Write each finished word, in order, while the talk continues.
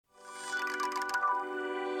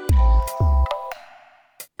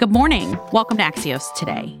Good morning. Welcome to Axios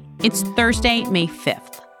Today. It's Thursday, May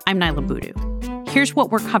 5th. I'm Nyla Boodoo. Here's what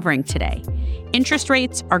we're covering today. Interest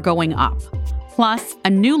rates are going up, plus a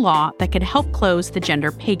new law that could help close the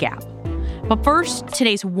gender pay gap. But first,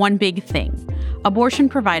 today's one big thing. Abortion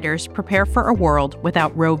providers prepare for a world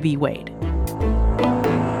without Roe v. Wade.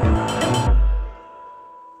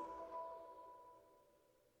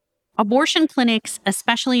 Abortion clinics,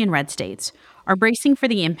 especially in red states, are bracing for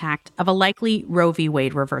the impact of a likely Roe v.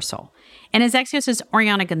 Wade reversal. And as Axios'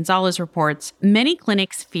 Oriana Gonzalez reports, many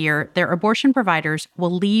clinics fear their abortion providers will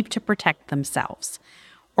leave to protect themselves.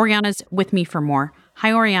 Oriana's with me for more.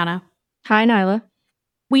 Hi, Oriana. Hi, Nyla.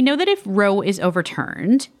 We know that if Roe is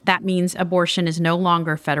overturned, that means abortion is no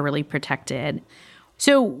longer federally protected.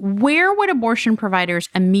 So where would abortion providers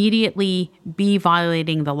immediately be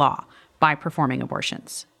violating the law by performing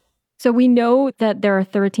abortions? So we know that there are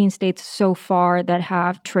 13 states so far that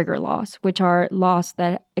have trigger laws, which are laws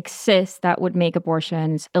that exist that would make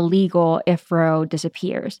abortions illegal if Roe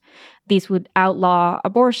disappears. These would outlaw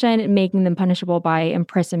abortion, making them punishable by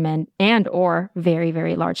imprisonment and or very,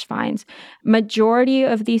 very large fines. Majority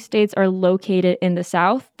of these states are located in the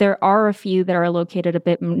South. There are a few that are located a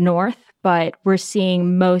bit north, but we're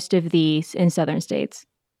seeing most of these in southern states.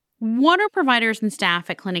 What are providers and staff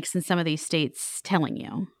at clinics in some of these states telling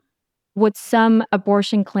you? What some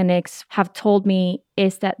abortion clinics have told me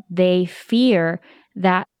is that they fear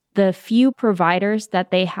that the few providers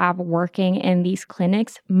that they have working in these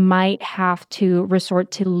clinics might have to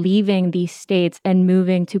resort to leaving these states and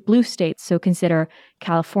moving to blue states. So consider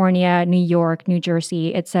California, New York, New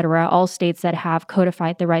Jersey, et cetera, all states that have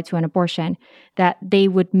codified the right to an abortion, that they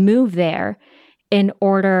would move there in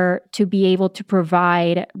order to be able to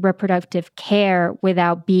provide reproductive care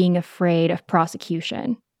without being afraid of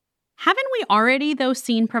prosecution. Haven't we already, though,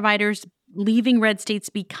 seen providers leaving red states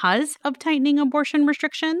because of tightening abortion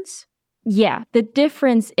restrictions? Yeah, the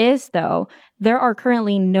difference is, though, there are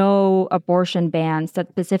currently no abortion bans that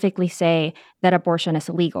specifically say that abortion is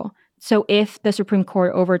illegal. So if the Supreme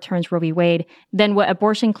Court overturns Roe v. Wade, then what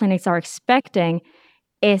abortion clinics are expecting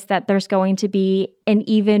is that there's going to be an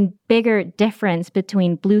even bigger difference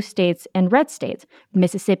between blue states and red states.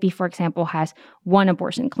 Mississippi, for example, has one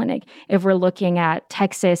abortion clinic. If we're looking at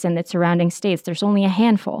Texas and its surrounding states, there's only a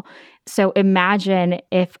handful. So imagine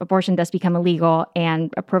if abortion does become illegal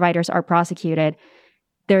and providers are prosecuted,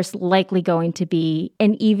 there's likely going to be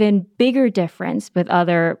an even bigger difference with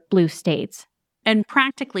other blue states. And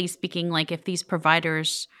practically speaking, like if these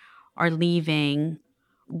providers are leaving,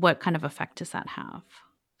 what kind of effect does that have?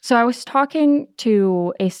 So I was talking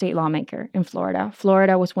to a state lawmaker in Florida.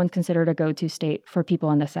 Florida was once considered a go-to state for people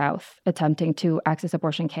in the South attempting to access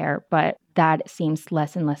abortion care, but that seems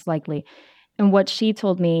less and less likely. And what she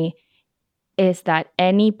told me is that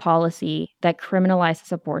any policy that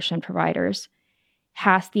criminalizes abortion providers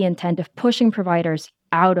has the intent of pushing providers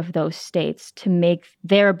out of those states to make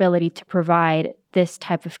their ability to provide this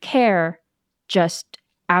type of care just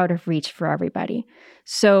out of reach for everybody.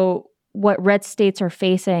 So what red states are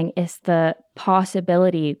facing is the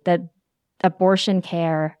possibility that abortion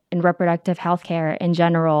care and reproductive health care in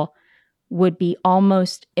general would be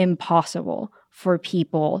almost impossible for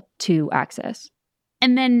people to access.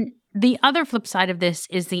 And then the other flip side of this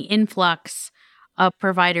is the influx of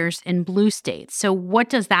providers in blue states. So what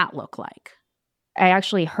does that look like? I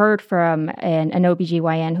actually heard from an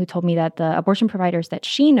OBGYN who told me that the abortion providers that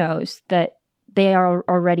she knows, that they are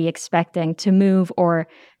already expecting to move or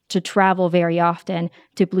to travel very often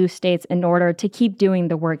to blue states in order to keep doing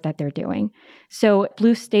the work that they're doing. So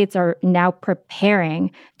blue states are now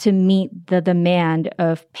preparing to meet the demand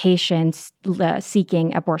of patients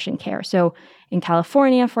seeking abortion care. So in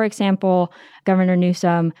California, for example, Governor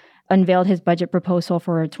Newsom unveiled his budget proposal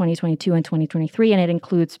for 2022 and 2023, and it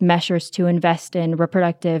includes measures to invest in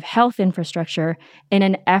reproductive health infrastructure in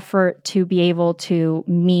an effort to be able to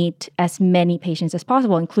meet as many patients as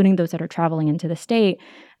possible, including those that are traveling into the state.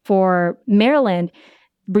 For Maryland,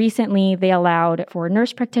 recently they allowed for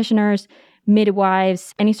nurse practitioners,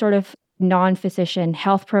 midwives, any sort of non-physician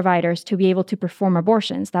health providers to be able to perform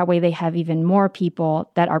abortions. That way they have even more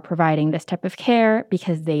people that are providing this type of care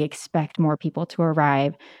because they expect more people to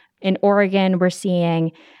arrive. In Oregon, we're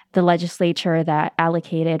seeing the legislature that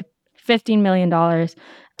allocated $15 million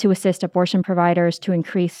to assist abortion providers, to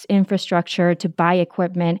increase infrastructure, to buy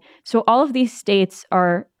equipment. So all of these states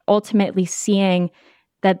are ultimately seeing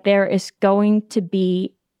that there is going to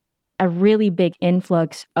be a really big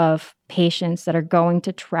influx of patients that are going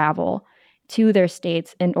to travel to their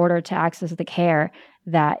states in order to access the care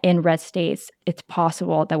that in red states, it's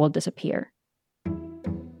possible that will disappear.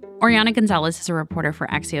 Oriana Gonzalez is a reporter for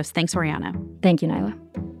Axios. Thanks, Oriana. Thank you, Nyla.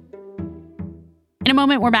 In a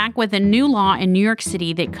moment, we're back with a new law in New York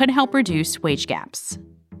City that could help reduce wage gaps.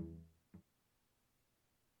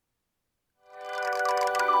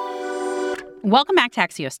 Welcome back to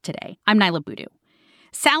Axios Today. I'm Naila Boodoo.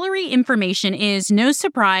 Salary information is, no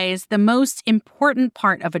surprise, the most important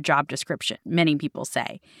part of a job description, many people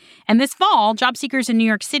say. And this fall, job seekers in New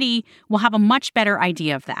York City will have a much better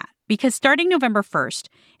idea of that. Because starting November 1st,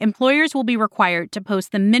 employers will be required to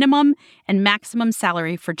post the minimum and maximum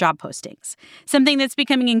salary for job postings, something that's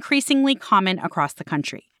becoming increasingly common across the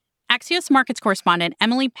country. Axios Markets correspondent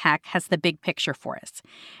Emily Peck has the big picture for us.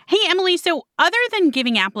 Hey, Emily, so other than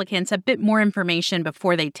giving applicants a bit more information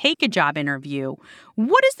before they take a job interview,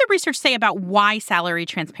 what does the research say about why salary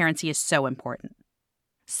transparency is so important?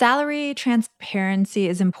 Salary transparency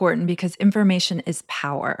is important because information is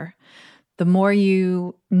power. The more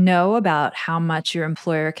you know about how much your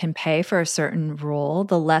employer can pay for a certain role,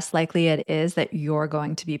 the less likely it is that you're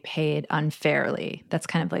going to be paid unfairly. That's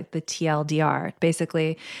kind of like the TLDR.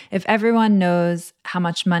 Basically, if everyone knows how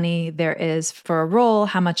much money there is for a role,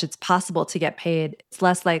 how much it's possible to get paid, it's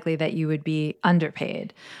less likely that you would be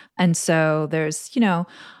underpaid. And so there's,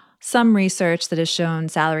 some research that has shown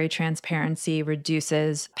salary transparency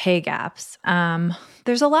reduces pay gaps.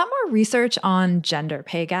 There's a lot more research on gender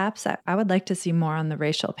pay gaps. I would like to see more on the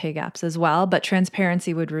racial pay gaps as well, but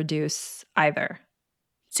transparency would reduce either.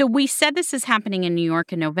 So we said this is happening in New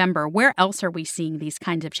York in November. Where else are we seeing these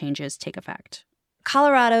kinds of changes take effect?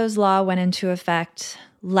 Colorado's law went into effect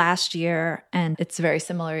last year, and it's very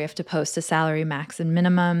similar. You have to post a salary max and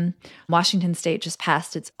minimum. Washington State just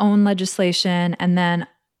passed its own legislation, and then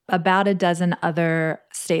about a dozen other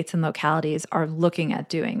states and localities are looking at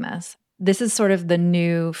doing this. This is sort of the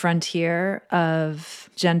new frontier of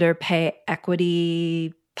gender pay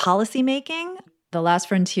equity policymaking. The last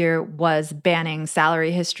frontier was banning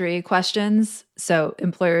salary history questions. So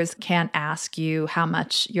employers can't ask you how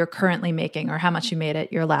much you're currently making or how much you made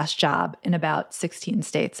at your last job in about 16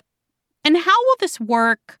 states. And how will this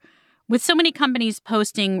work with so many companies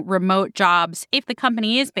posting remote jobs if the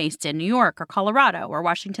company is based in New York or Colorado or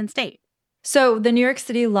Washington State? So the New York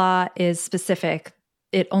City law is specific.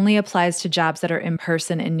 It only applies to jobs that are in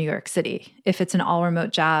person in New York City. If it's an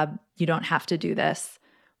all-remote job, you don't have to do this.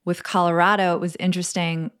 With Colorado, it was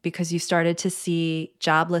interesting because you started to see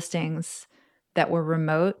job listings that were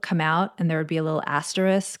remote come out, and there would be a little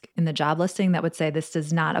asterisk in the job listing that would say this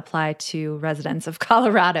does not apply to residents of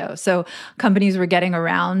Colorado. So companies were getting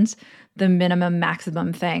around the minimum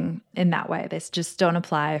maximum thing in that way. They just don't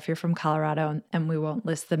apply if you're from Colorado, and we won't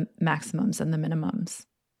list the maximums and the minimums.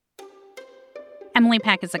 Emily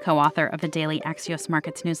Peck is a co-author of the daily Axios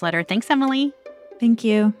Markets newsletter. Thanks, Emily. Thank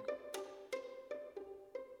you.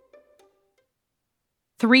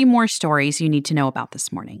 3 more stories you need to know about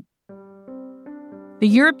this morning. The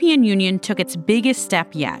European Union took its biggest step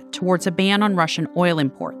yet towards a ban on Russian oil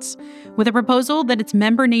imports, with a proposal that its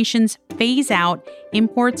member nations phase out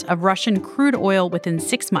imports of Russian crude oil within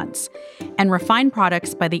 6 months and refined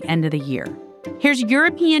products by the end of the year. Here's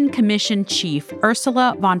European Commission Chief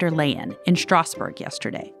Ursula von der Leyen in Strasbourg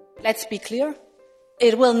yesterday. Let's be clear.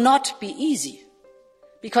 It will not be easy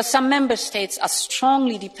because some member states are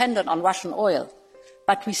strongly dependent on Russian oil,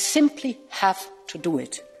 but we simply have to do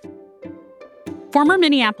it. Former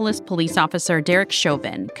Minneapolis police officer Derek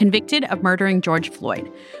Chauvin, convicted of murdering George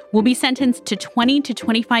Floyd, will be sentenced to 20 to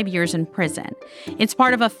 25 years in prison. It's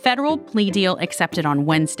part of a federal plea deal accepted on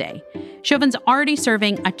Wednesday. Chauvin's already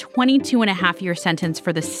serving a 22-and-a-half-year sentence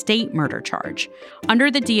for the state murder charge.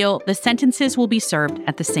 Under the deal, the sentences will be served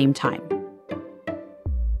at the same time.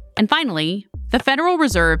 And finally, the Federal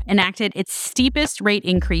Reserve enacted its steepest rate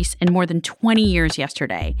increase in more than 20 years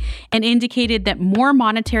yesterday and indicated that more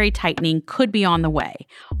monetary tightening could be on the way,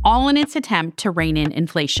 all in its attempt to rein in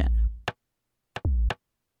inflation.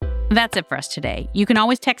 That's it for us today. You can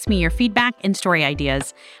always text me your feedback and story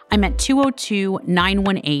ideas. I'm at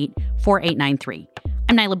 202-918-4893.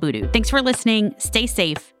 I'm Naila Boodoo. Thanks for listening. Stay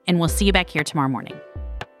safe, and we'll see you back here tomorrow morning.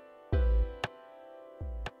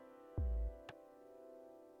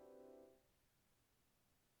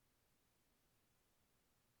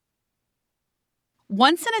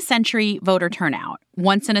 Once-in-a-century voter turnout,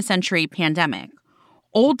 once-in-a-century pandemic,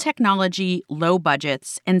 old technology, low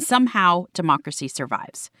budgets, and somehow democracy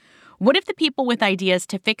survives. What if the people with ideas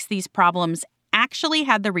to fix these problems actually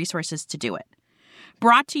had the resources to do it?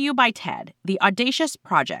 Brought to you by TED, the Audacious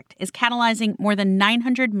Project is catalyzing more than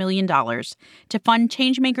 $900 million to fund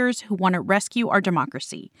changemakers who want to rescue our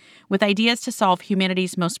democracy with ideas to solve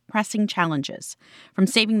humanity's most pressing challenges, from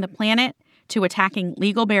saving the planet to attacking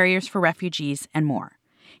legal barriers for refugees and more.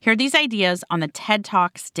 Hear these ideas on the TED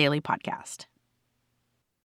Talks Daily podcast.